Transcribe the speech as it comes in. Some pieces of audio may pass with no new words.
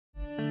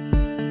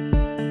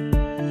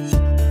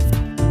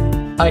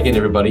Hi again,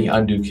 everybody.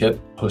 I'm Duke Kip,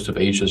 host of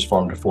Asia's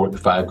Farm to Fork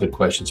 5 Good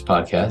Questions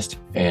podcast.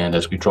 And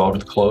as we draw to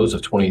the close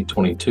of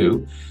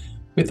 2022,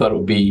 we thought it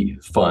would be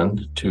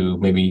fun to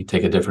maybe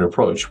take a different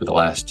approach with the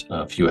last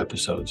few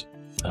episodes.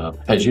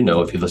 As you know,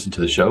 if you listen to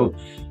the show,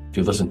 if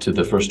you listen to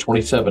the first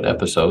 27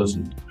 episodes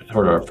and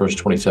heard our first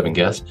 27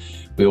 guests,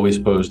 we always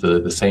pose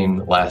the same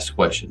last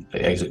question.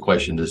 The exit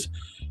question is,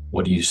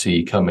 what do you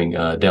see coming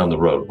down the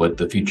road? What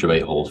the future may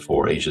hold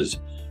for Asia's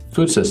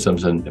food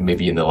systems, and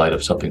maybe in the light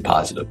of something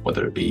positive,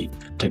 whether it be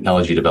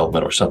technology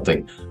development or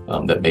something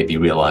that may be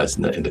realized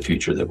in the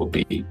future that will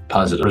be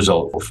positive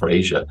result for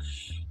Asia.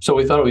 So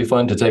we thought it would be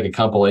fun to take a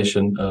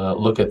compilation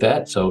look at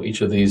that. So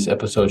each of these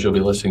episodes you'll be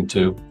listening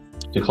to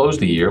close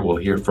the year, we'll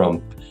hear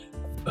from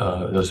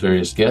those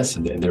various guests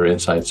and their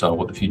insights on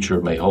what the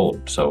future may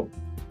hold. So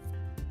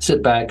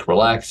sit back,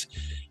 relax,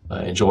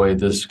 enjoy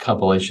this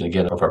compilation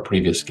again of our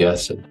previous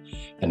guests.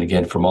 And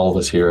again, from all of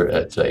us here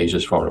at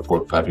Asia's Farm to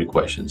Fork 5 Good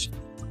Questions.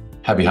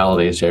 Happy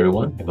holidays to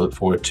everyone. I look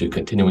forward to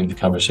continuing the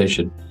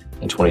conversation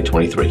in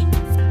 2023.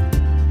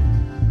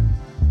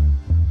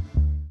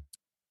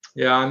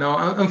 Yeah, no,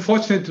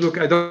 unfortunately, look,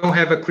 I don't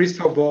have a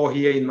crystal ball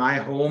here in my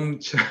home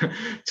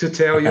to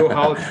tell you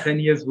how 10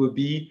 years will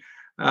be.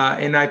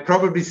 And I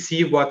probably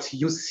see what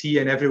you see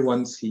and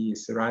everyone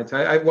sees, right?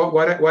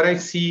 What I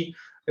see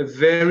a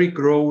very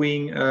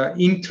growing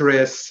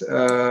interest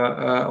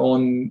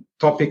on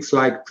topics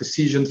like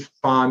precision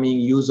farming,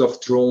 use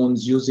of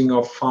drones, using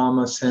of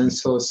farmer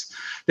sensors,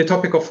 the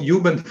topic of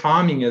urban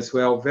farming as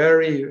well,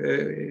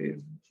 very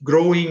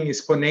growing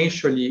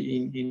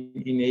exponentially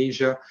in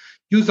Asia,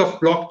 use of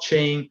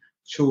blockchain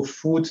to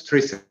food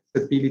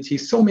traceability.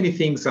 So many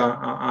things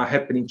are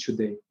happening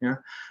today. Yeah.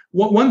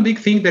 One big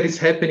thing that is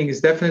happening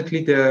is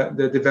definitely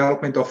the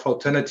development of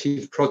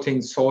alternative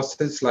protein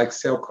sources like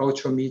cell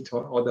culture meat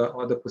or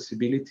other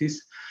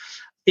possibilities.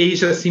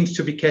 Asia seems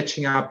to be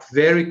catching up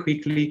very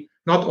quickly,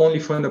 not only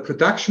from the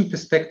production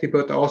perspective,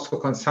 but also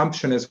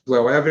consumption as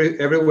well.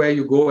 Everywhere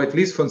you go, at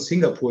least from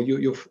Singapore,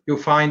 you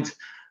find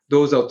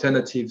those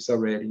alternatives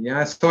already.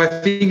 Yeah. So I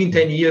think in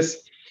 10 years,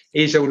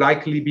 Asia will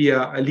likely be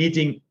a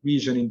leading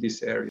region in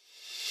this area.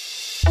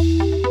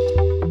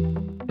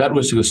 That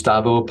was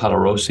Gustavo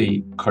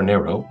Palarosi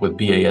Carnero with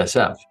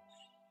BASF.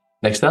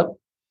 Next up,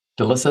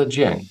 Delissa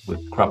Jiang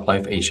with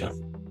CropLife Asia.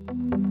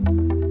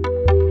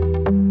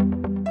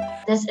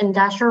 This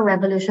Industrial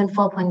Revolution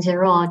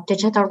 4.0 or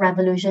digital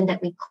revolution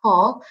that we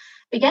call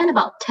began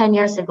about 10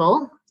 years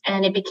ago,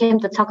 and it became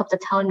the talk of the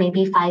town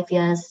maybe 5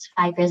 years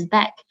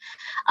back.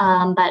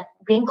 But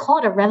being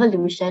called a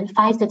revolution,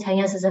 5 to 10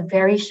 years is a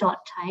very short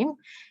time,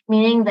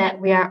 meaning that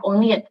we are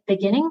only at the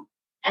beginning.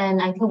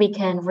 And I think we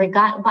can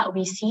regard what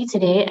we see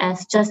today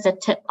as just the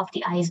tip of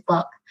the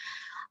iceberg.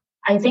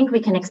 I think we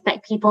can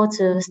expect people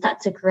to start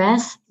to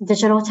grasp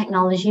digital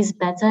technologies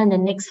better in the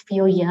next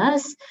few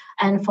years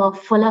and for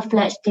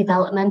fuller-fledged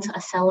development to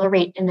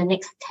accelerate in the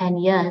next 10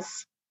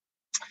 years.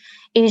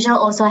 Asia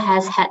also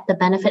has had the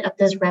benefit of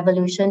this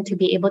revolution to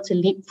be able to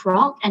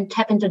leapfrog and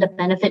tap into the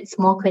benefits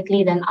more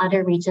quickly than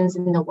other regions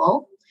in the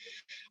world.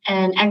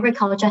 And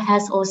agriculture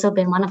has also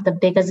been one of the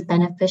biggest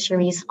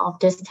beneficiaries of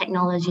these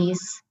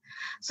technologies.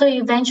 So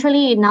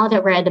eventually, now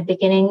that we're at the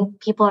beginning,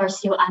 people are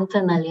still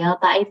unfamiliar,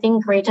 but I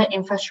think greater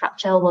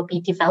infrastructure will be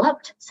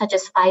developed, such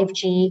as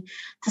 5G,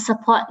 to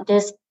support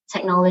these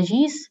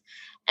technologies.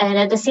 And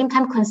at the same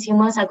time,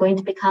 consumers are going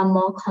to become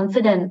more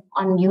confident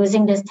on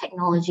using these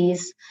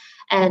technologies,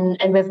 and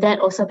with that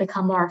also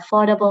become more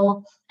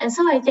affordable. And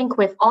so I think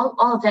with all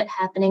of that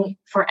happening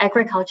for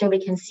agriculture,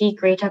 we can see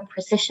greater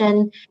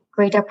precision,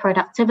 greater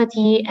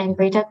productivity, and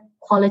greater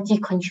quality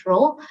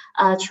control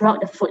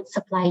throughout the food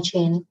supply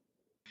chain.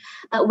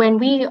 But when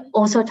we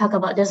also talk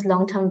about this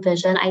long-term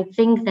vision, I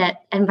think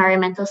that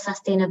environmental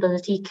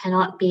sustainability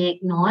cannot be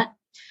ignored.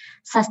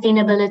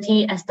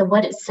 Sustainability, as the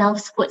word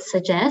itself would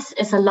suggest,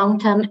 is a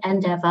long-term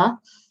endeavor,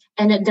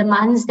 and it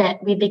demands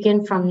that we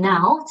begin from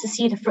now to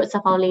see the fruits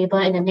of our labor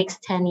in the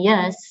next 10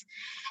 years.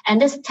 And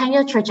this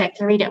 10-year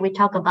trajectory that we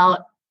talk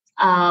about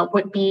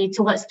would be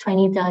towards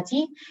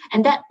 2030,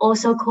 and that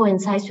also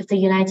coincides with the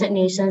United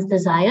Nations'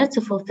 desire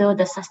to fulfill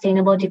the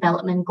Sustainable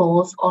Development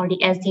Goals, or the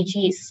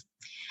SDGs.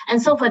 And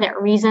so for that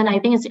reason, I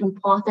think it's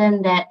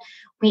important that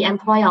we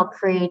employ our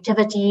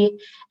creativity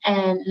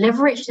and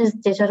leverage this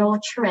digital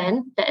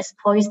trend that is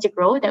poised to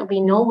grow, that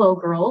we know will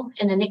grow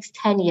in the next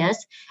 10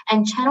 years,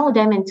 and channel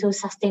them into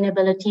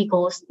sustainability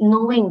goals,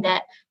 knowing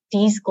that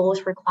these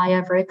goals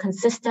require very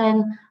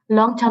consistent,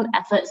 long-term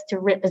efforts to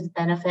reap its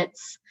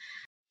benefits.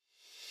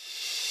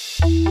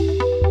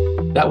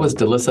 That was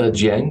Delissa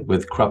Jiang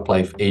with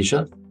CropLife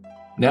Asia.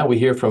 Now we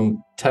hear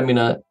from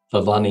Tamina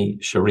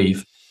Lalani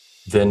Sharif,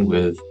 then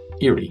with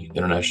IRRI,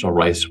 International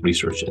Rice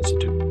Research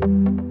Institute.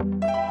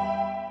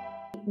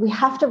 We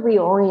have to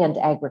reorient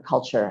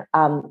agriculture,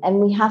 and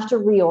we have to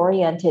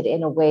reorient it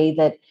in a way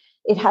that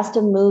it has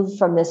to move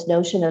from this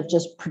notion of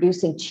just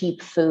producing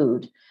cheap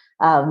food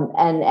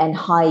and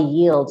high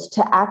yields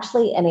to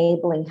actually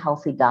enabling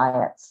healthy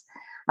diets.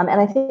 And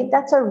I think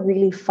that's a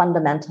really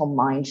fundamental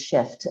mind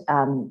shift.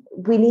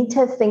 We need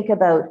to think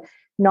about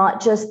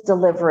not just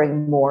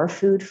delivering more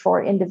food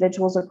for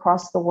individuals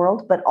across the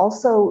world, but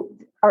also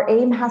our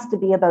aim has to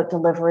be about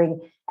delivering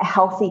a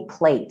healthy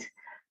plate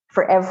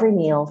for every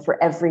meal,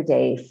 for every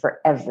day, for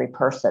every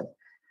person.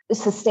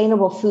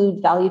 Sustainable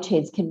food value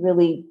chains can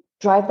really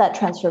drive that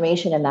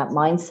transformation and that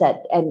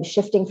mindset, and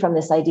shifting from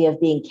this idea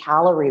of being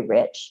calorie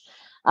rich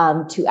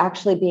to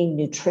actually being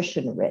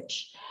nutrition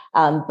rich,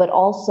 but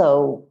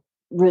also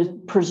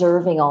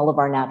preserving all of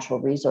our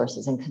natural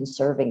resources and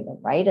conserving them,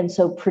 right? And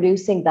so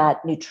producing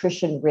that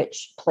nutrition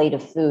rich plate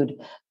of food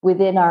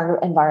within our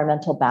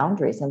environmental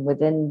boundaries and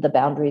within the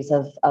boundaries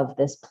of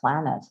this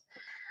planet.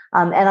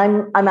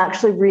 And I'm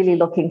actually really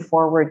looking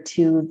forward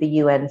to the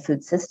UN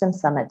Food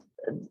Systems Summit.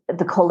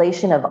 The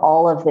collation of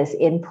all of this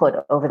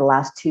input over the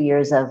last 2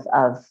 years of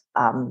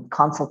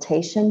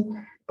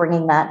consultation,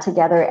 bringing that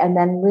together, and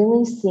then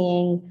really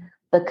seeing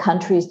the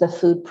countries, the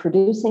food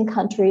producing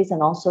countries,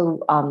 and also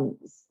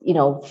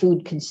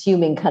food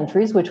consuming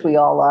countries, which we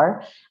all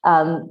are,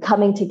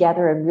 coming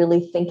together and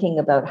really thinking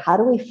about how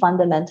do we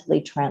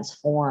fundamentally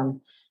transform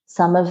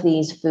some of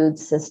these food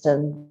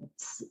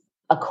systems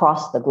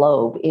across the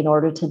globe in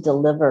order to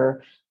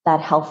deliver that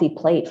healthy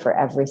plate for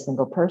every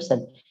single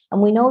person.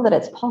 And we know that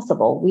it's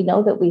possible. We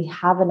know that we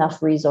have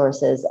enough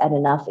resources and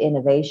enough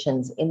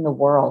innovations in the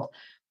world.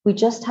 We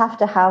just have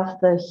to have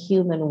the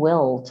human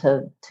will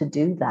to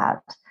do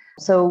that.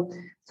 So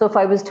if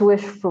I was to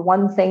wish for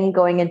one thing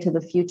going into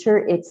the future,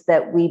 it's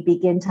that we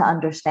begin to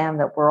understand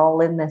that we're all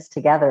in this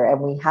together,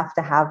 and we have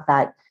to have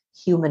that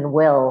human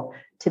will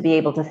to be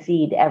able to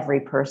feed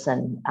every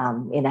person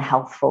in a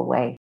healthful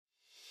way.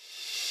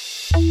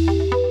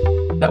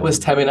 That was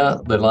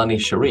Tamina Leilani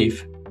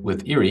Sharif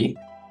with IRRI.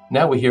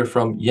 Now we hear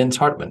from Jens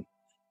Hartmann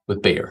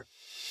with Bayer.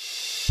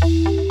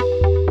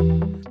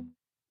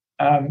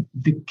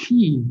 The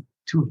key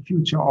to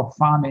future of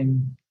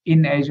farming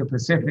in Asia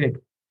Pacific,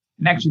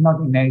 and actually not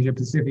in Asia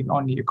Pacific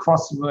only,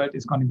 across the world,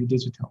 is going to be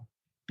digital.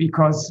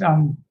 Because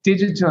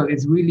digital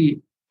is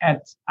really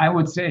at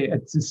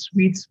the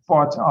sweet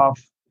spot of,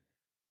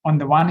 on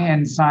the one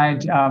hand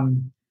side,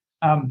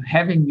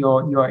 having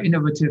your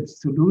innovative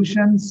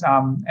solutions,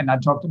 and I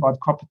talked about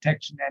crop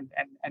protection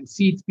and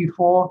seeds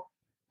before.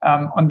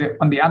 On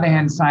the other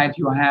hand side,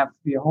 you have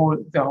the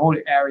whole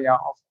area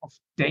of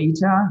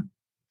data,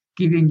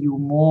 giving you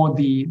more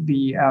the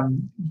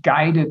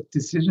guided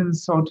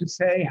decisions, so to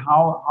say,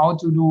 how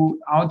to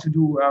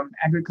do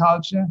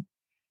agriculture.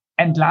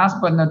 And last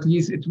but not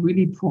least, it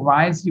really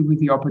provides you with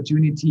the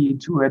opportunity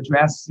to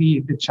address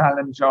the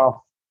challenge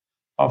of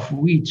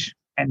reach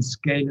and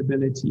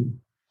scalability,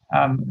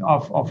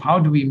 of how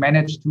do we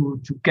manage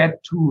to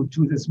get to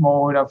the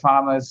smallholder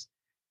farmers,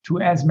 to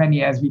as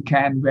many as we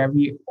can, where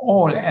we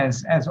all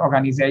as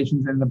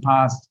organizations in the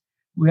past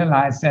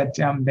realized that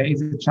there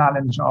is a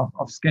challenge of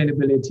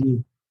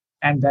scalability,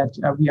 and that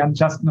we are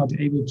just not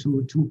able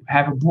to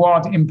have a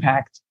broad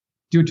impact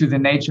due to the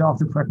nature of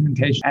the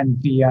fragmentation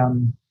and the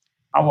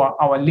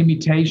our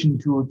limitation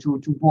to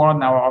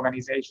broaden our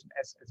organization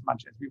as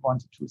much as we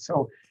wanted to.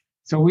 So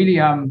really,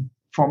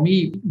 for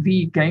me,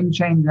 the game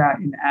changer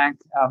in ag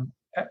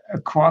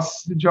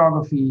across the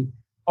geography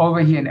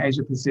over here in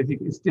Asia Pacific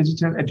is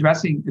digital,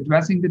 addressing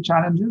the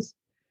challenges.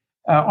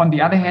 On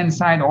the other hand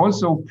side,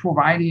 also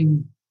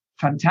providing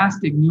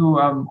fantastic new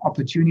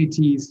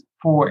opportunities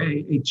for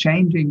a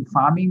changing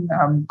farming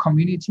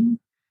community.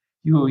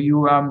 We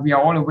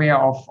are all aware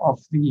of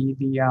the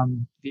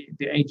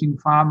aging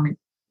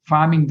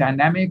farming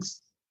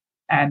dynamics,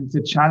 and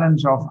the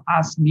challenge of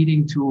us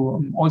needing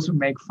to also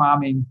make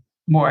farming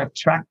more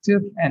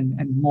attractive and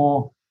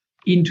more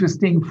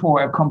interesting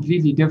for a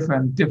completely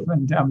different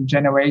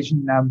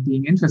generation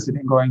being interested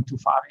in going to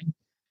farming.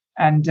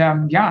 And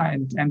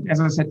and as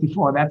I said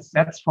before,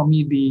 that's for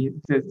me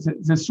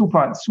the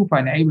super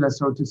enabler,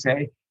 so to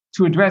say,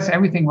 to address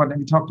everything what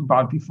we talked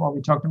about before.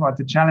 We talked about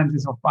the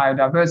challenges of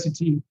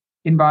biodiversity.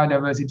 In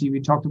biodiversity, we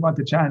talked about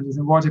the challenges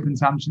in water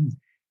consumption.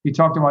 We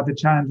talked about the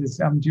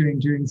challenges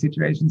during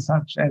situations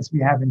such as we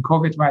have in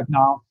COVID right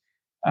now,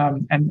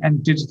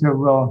 and digital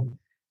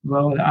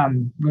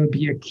will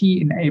be a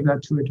key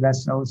enabler to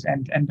address those.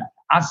 And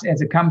us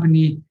as a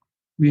company,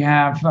 we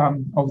have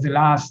over the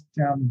last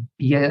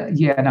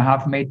year and a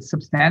half made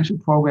substantial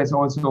progress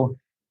also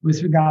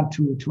with regard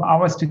to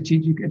our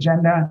strategic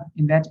agenda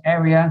in that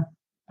area.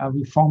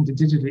 We formed a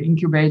digital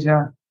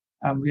incubator.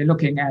 We are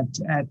looking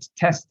at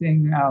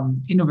testing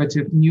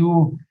innovative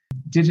new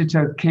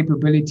digital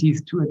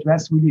capabilities to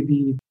address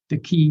really the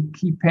key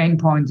pain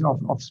points of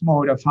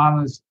smallholder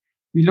farmers.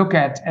 We look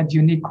at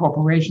unique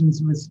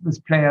cooperations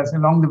with players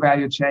along the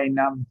value chain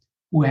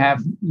who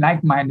have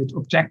like-minded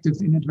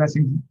objectives in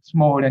addressing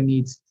smallholder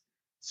needs.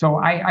 So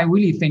I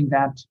really think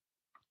that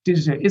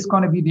digital is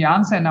going to be the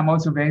answer, and I'm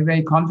also very,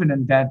 very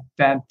confident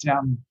that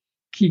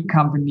key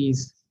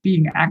companies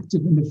being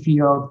active in the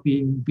field,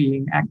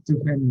 being active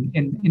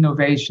in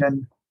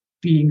innovation,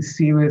 being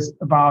serious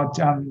about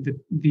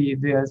the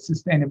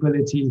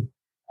sustainability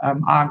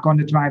are going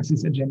to drive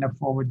this agenda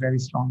forward very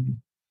strongly.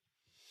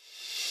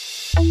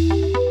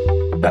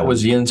 That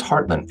was Jens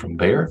Hartmann from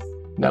Bayer.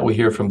 Now we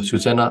hear from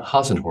Susanna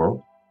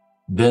Hasenhorl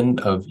then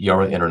of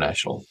Yara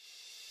International.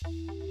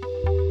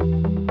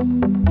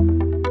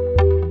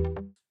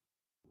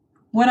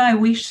 What I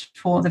wish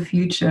for the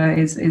future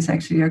is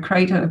actually a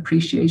greater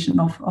appreciation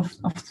of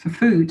the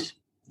food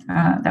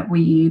that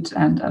we eat,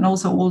 and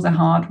also all the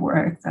hard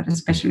work that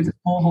especially the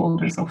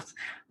smallholders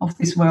of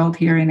this world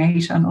here in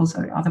Asia and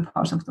also other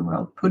parts of the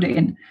world put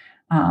in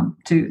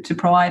to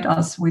provide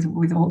us with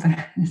all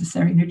the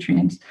necessary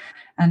nutrients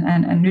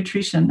and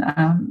nutrition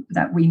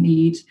that we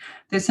need.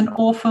 There's an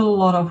awful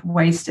lot of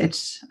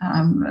wastage.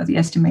 The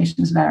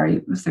estimations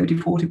vary,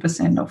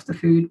 30-40% of the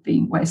food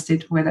being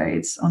wasted, whether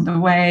it's on the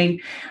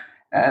way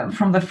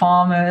from the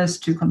farmers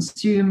to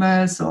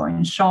consumers or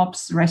in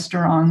shops,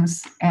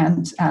 restaurants,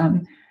 and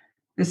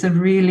there's a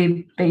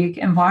really big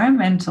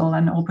environmental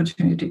and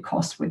opportunity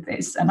cost with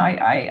this. And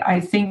I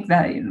think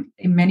that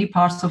in many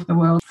parts of the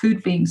world,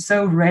 food being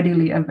so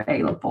readily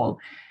available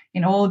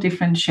in all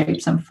different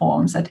shapes and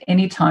forms at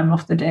any time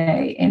of the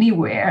day,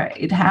 anywhere,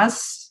 it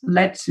has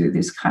led to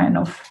this kind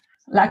of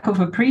lack of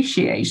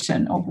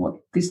appreciation of what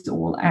this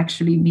all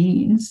actually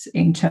means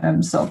in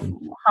terms of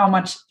how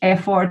much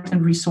effort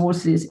and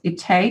resources it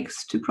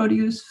takes to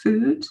produce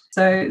food.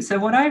 So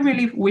what I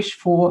really wish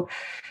for,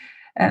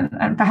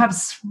 and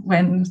perhaps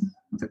when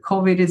the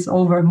COVID is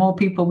over, more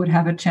people would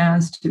have a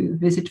chance to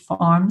visit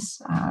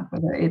farms,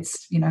 whether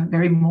it's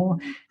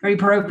very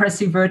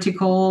progressive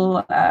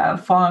vertical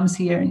farms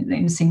here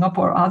in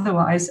Singapore or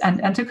otherwise,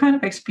 and to kind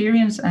of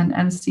experience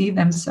and see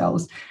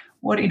themselves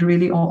what it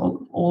really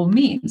all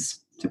means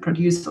to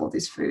produce all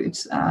these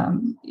foods,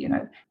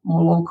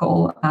 more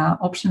local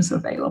options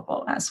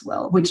available as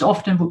well, which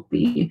often would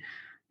be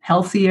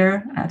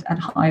healthier at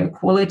higher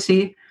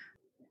quality.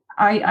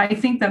 I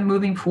think that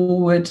moving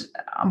forward,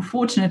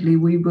 unfortunately,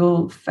 we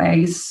will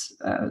face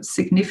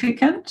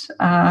significant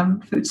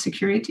food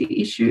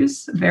security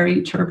issues,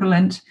 very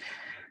turbulent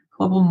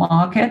global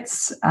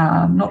markets.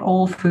 Not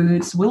all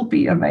foods will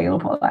be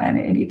available at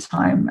any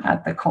time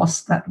at the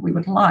cost that we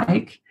would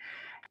like.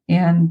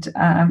 But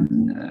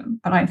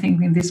I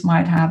think this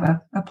might have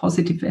a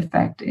positive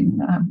effect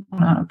on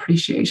our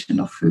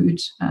appreciation of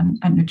food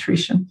and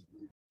nutrition.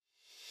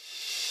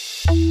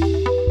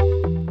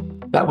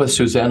 That was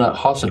Susanna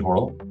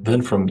Hossenhorl,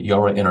 then from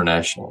Yara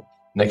International.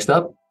 Next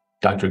up,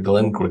 Dr.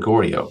 Glenn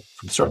Gregorio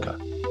from Circa.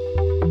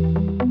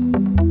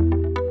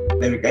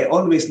 I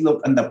always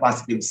look on the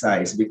positive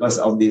side because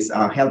of this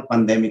health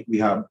pandemic. We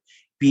have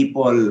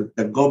people,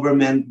 the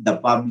government, the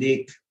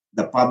private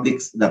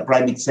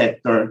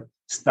sector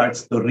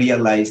starts to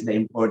realize the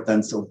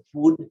importance of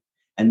food.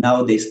 And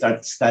now they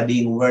start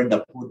studying where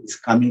the food is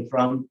coming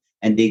from,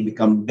 and they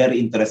become very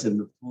interested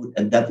in food.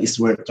 And that is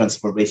where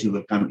transformation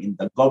will come in.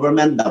 The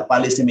government, the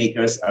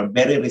policymakers are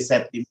very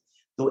receptive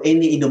to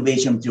any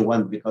innovation you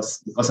want because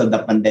of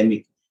the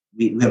pandemic.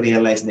 We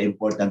realize the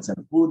importance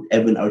of food.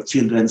 Even our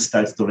children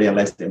starts to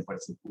realize the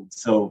importance of food.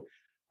 So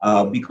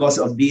because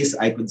of this,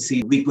 I could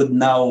see we could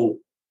now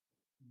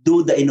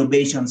do the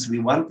innovations we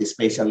want,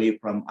 especially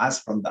from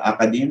the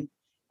academy.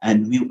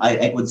 And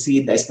I could see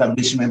the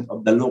establishment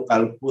of the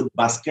local food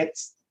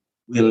baskets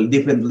will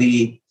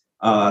definitely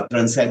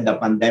transcend the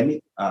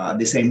pandemic. At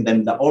the same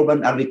time, the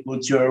urban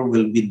agriculture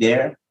will be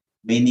there.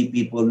 Many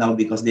people now,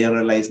 because they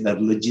realize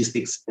that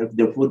logistics, if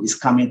the food is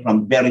coming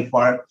from very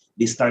far,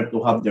 they start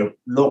to have their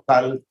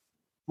local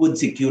food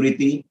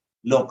security,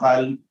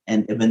 local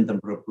and even the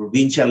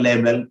provincial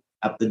level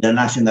up to the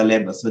national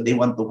level. So they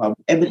want to have,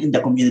 even in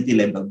the community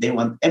level, they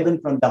want, even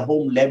from the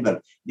home level,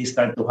 they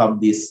start to have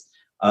this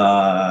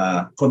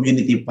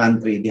community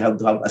pantry. They have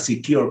to have a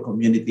secure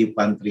community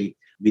pantry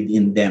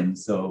within them.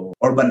 So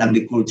urban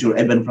agriculture,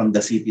 even from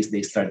the cities,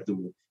 they start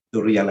to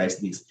realize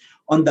this.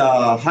 On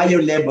the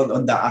higher level,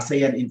 on the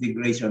ASEAN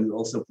integration, we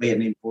also play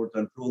an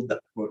important role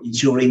for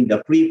ensuring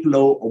the free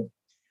flow of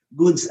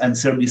goods and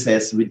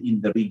services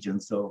within the region.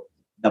 So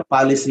the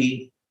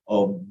policy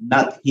of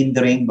not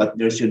hindering, but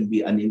there should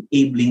be an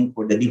enabling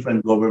for the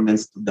different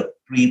governments to the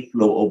free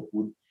flow of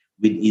food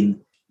within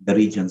the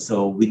region.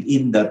 So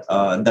within that,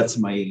 that's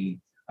my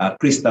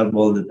crystal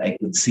ball that I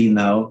could see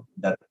now,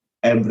 that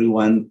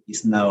everyone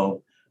is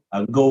now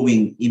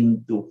going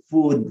into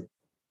food.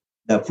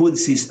 The food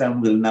system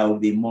will now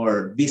be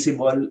more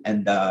visible,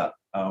 and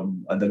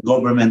the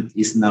government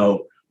is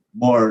now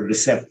more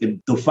receptive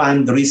to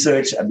fund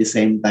research, at the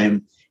same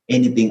time,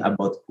 anything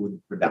about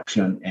food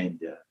production and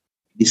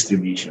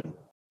distribution.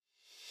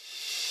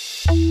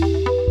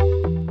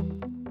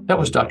 That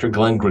was Dr.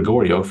 Glenn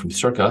Gregorio from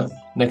Circa.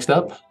 Next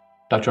up,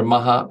 Dr.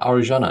 Maha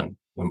Arjanan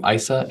from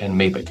ISA and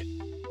MABIC.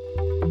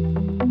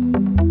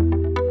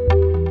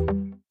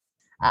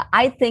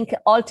 I think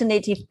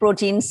alternative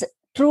proteins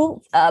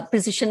through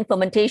precision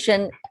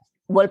fermentation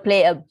will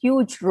play a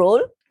huge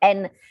role,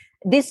 and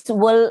this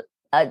will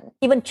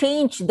even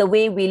change the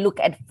way we look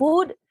at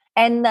food.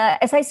 And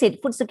as I said,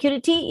 food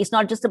security is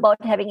not just about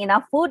having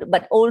enough food,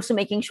 but also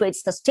making sure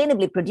it's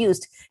sustainably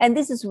produced. And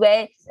this is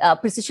where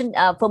precision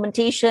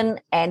fermentation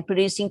and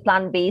producing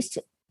plant-based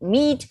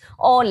meat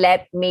or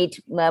lab-made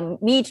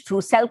meat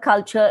through cell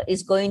culture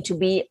is going to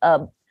be,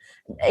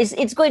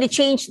 it's going to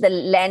change the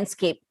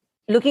landscape.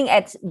 looking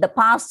at the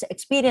past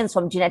experience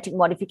from genetic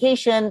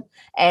modification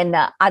and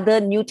other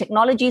new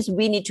technologies,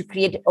 we need to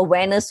create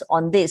awareness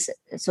on this.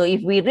 So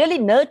if we really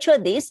nurture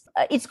this,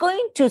 it's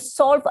going to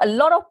solve a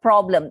lot of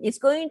problems. It's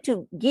going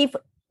to give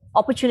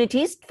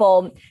opportunities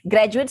for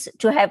graduates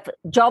to have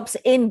jobs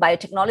in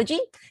biotechnology.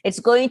 It's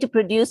going to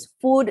produce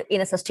food in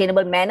a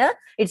sustainable manner.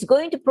 It's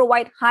going to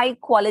provide high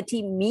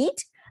quality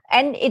meat,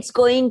 and it's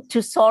going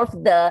to solve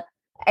the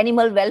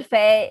animal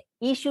welfare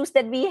issues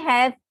that we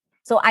have.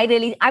 So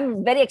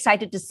I'm very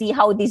excited to see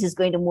how this is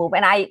going to move,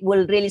 and I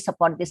will really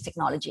support this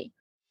technology.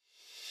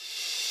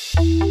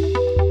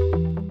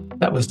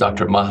 That was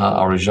Dr. Maha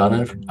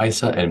Arajanan from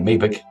ISA and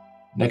MABIC.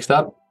 Next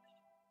up,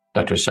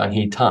 Dr.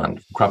 Xianghee Tan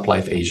from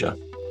CropLife Asia.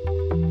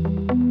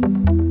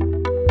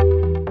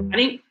 I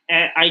think,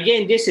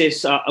 again, this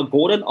is a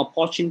golden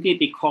opportunity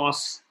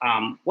because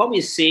what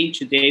we're seeing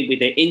today with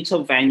the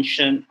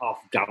intervention of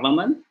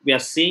government, we are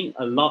seeing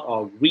a lot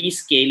of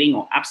rescaling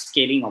or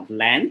upscaling of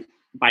land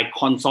by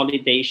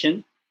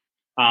consolidation.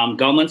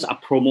 Governments are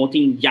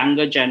promoting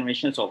younger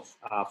generations of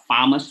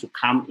farmers to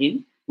come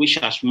in,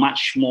 which are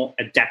much more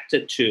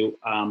adapted to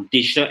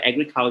digital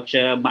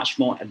agriculture, much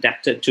more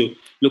adapted to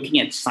looking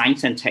at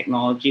science and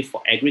technology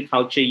for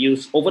agriculture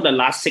use. Over the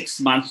last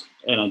 6 months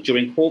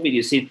during COVID,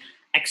 you've seen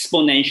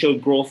exponential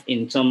growth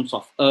in terms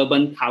of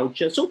urban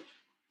culture. So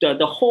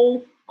the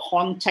whole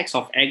context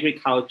of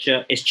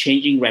agriculture is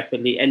changing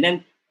rapidly. And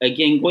then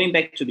again, going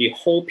back to the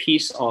whole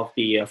piece of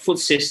the food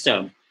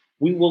system,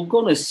 we were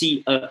going to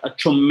see a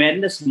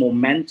tremendous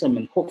momentum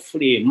and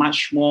hopefully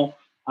much more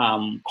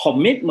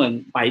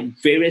commitment by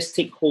various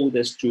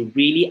stakeholders to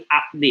really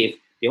uplift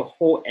the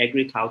whole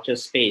agriculture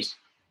space.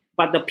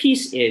 But the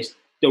piece is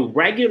the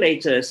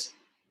regulators,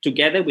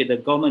 together with the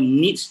government,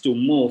 needs to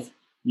move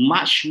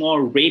much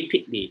more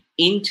rapidly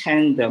in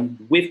tandem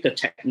with the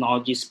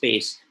technology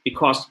space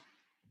because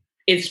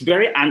it's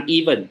very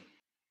uneven.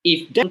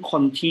 If that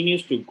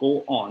continues to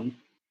go on,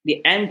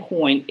 the end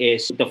point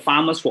is the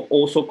farmers will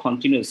also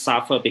continue to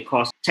suffer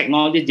because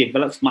technology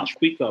develops much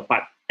quicker,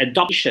 but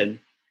adoption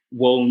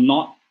will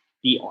not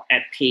be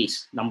at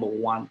pace, number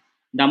one.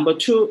 Number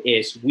two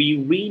is we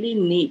really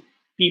need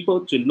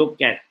people to look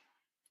at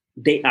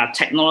they are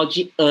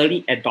technology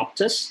early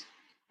adopters.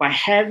 By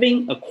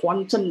having a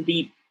quantum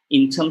leap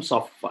in terms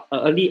of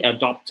early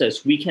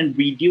adopters, we can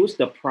reduce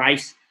the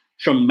price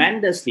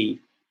tremendously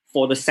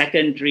for the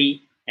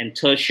secondary and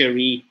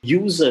tertiary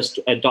users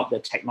to adopt the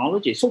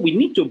technology. So we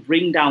need to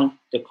bring down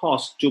the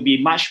cost to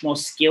be much more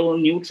scale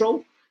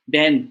neutral.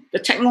 Then the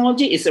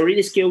technology is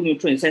already scale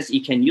neutral in the sense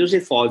you can use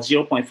it for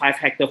 0.5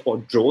 hectare for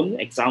drone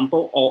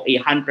example or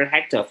 100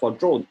 hectare for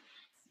drone.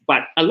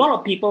 But a lot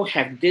of people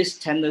have this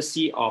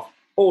tendency of,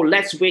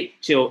 let's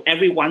wait till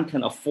everyone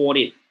can afford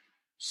it.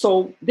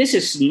 So this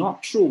is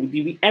not true.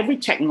 Every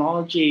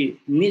technology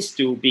needs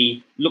to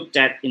be looked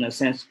at in a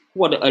sense,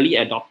 who are the early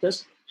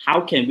adopters?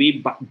 How can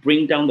we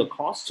bring down the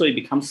cost so it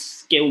becomes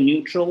scale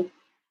neutral?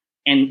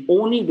 And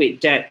only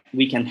with that,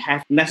 we can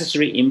have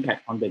necessary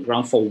impact on the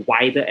ground for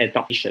wider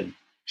adoption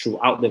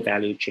throughout the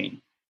value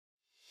chain.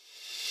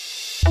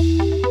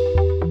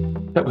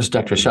 That was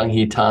Dr.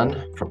 Xianghee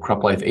Tan from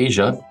CropLife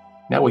Asia.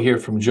 Now we'll hear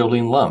from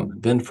Jolene Lum,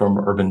 then from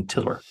Urban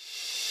Tiller.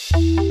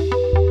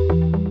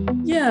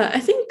 Yeah, I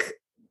think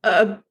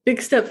a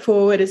big step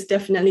forward is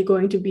definitely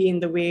going to be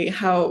in the way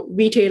how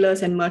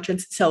retailers and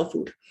merchants sell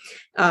food.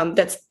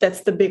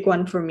 That's the big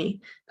one for me,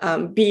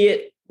 be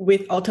it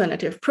with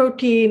alternative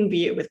protein,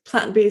 be it with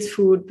plant-based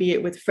food, be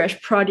it with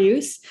fresh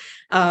produce.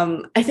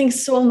 I think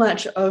so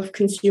much of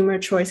consumer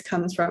choice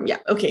comes from,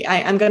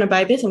 I'm going to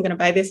buy this.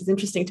 It's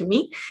interesting to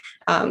me.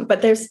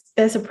 But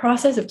there's a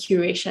process of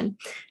curation,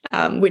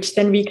 which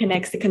then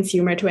reconnects the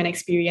consumer to an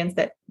experience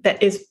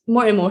that is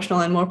more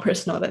emotional and more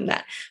personal than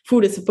that.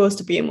 Food is supposed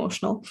to be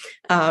emotional.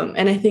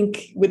 And I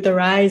think with the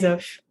rise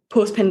of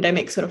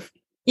post-pandemic sort of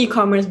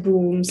e-commerce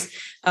booms,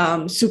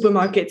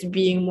 supermarkets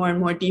being more and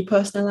more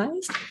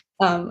depersonalized,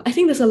 I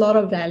think there's a lot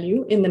of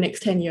value in the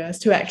next 10 years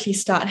to actually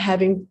start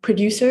having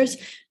producers,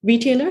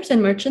 retailers,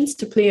 and merchants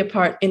to play a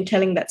part in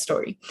telling that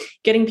story,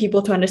 getting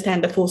people to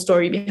understand the full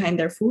story behind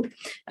their food,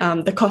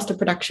 the cost of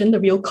production, the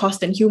real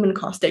cost and human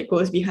cost that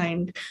goes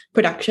behind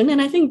production.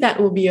 And I think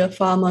that will be a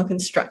far more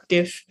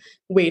constructive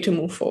way to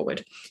move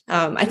forward.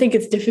 I think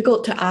it's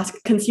difficult to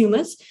ask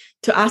consumers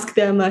to ask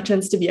their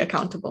merchants to be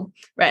accountable,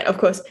 right? Of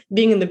course,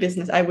 being in the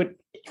business,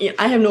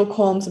 I have no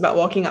qualms about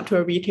walking up to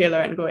a retailer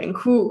and going,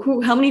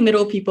 how many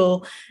middle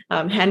people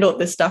handled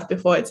this stuff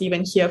before it's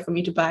even here for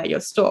me to buy at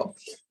your store,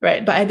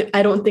 right? But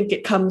I don't think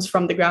it comes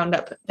from the ground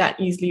up that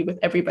easily with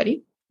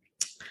everybody.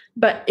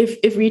 But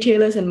if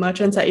retailers and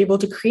merchants are able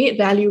to create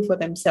value for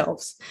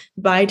themselves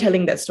by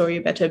telling that story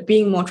better,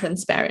 being more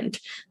transparent,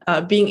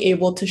 being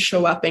able to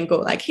show up and go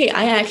like, hey,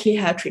 I actually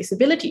have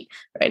traceability,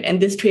 right?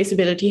 And this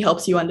traceability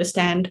helps you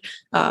understand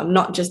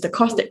not just the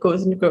cost that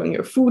goes into growing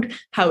your food,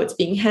 how it's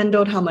being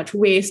handled, how much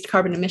waste,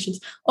 carbon emissions,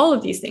 all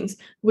of these things,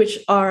 which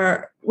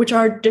are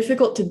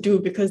difficult to do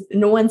because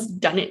no one's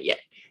done it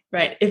yet.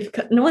 right? If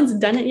no one's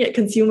done it yet,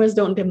 consumers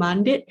don't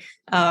demand it,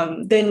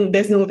 then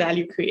there's no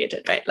value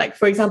created, right? Like,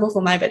 for example,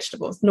 for my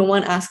vegetables, no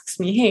one asks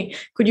me, hey,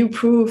 could you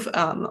prove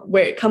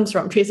where it comes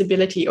from,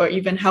 traceability, or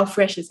even how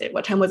fresh is it?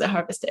 What time was it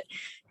harvested?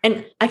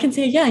 And I can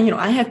say, yeah,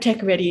 I have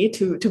tech ready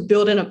to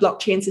build in a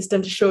blockchain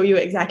system to show you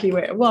exactly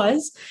where it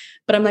was.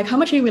 But I'm like, how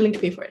much are you willing to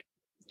pay for it?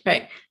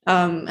 Right?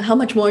 How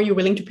much more are you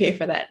willing to pay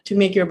for that to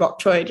make your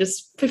bok choy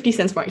just 50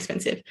 cents more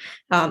expensive?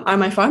 Are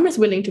my farmers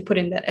willing to put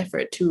in that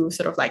effort to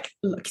sort of like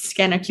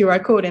scan a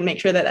QR code and make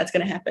sure that that's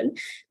going to happen?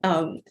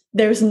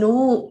 There's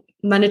no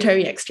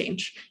monetary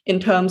exchange in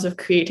terms of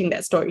creating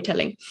that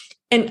storytelling.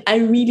 And I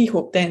really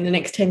hope that in the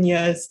next 10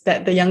 years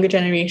that the younger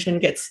generation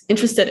gets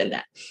interested in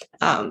that,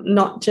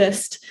 not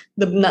just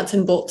the nuts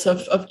and bolts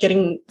of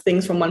getting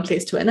things from one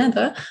place to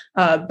another,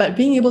 but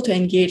being able to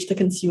engage the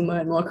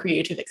consumer in more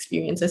creative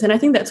experiences. And I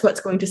think that's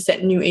what's going to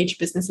set new age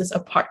businesses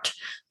apart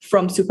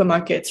from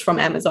supermarkets, from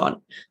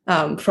Amazon,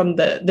 from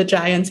the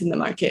giants in the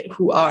market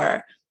who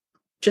are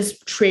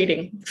just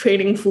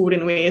trading food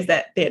in ways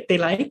that they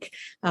like,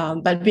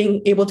 but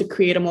being able to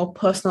create a more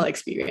personal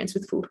experience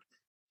with food.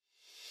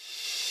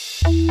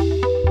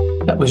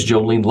 That was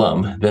Jolene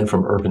Lum, then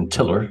from Urban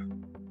Tiller.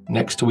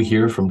 Next, we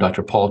hear from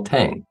Dr. Paul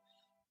Tang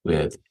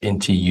with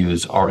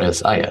NTU's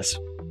RSIS.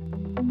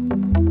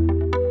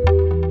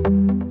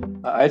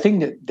 I think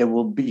that there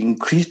will be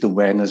increased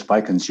awareness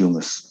by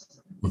consumers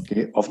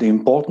of the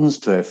importance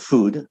to have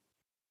food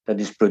that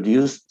is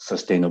produced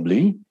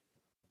sustainably,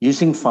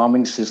 using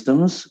farming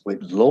systems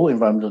with low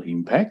environmental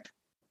impact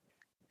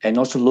and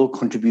also low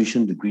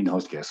contribution to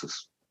greenhouse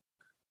gases.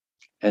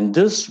 And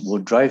this will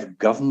drive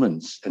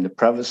governments and the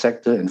private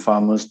sector and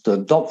farmers to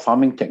adopt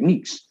farming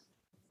techniques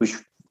which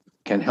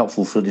can help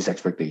fulfill these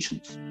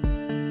expectations.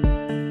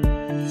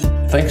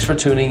 Thanks for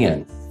tuning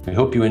in. We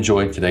hope you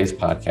enjoyed today's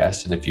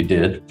podcast. And if you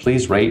did,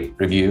 please rate,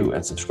 review,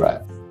 and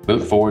subscribe. We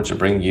look forward to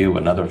bringing you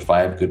another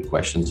 5 Good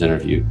Questions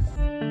interview.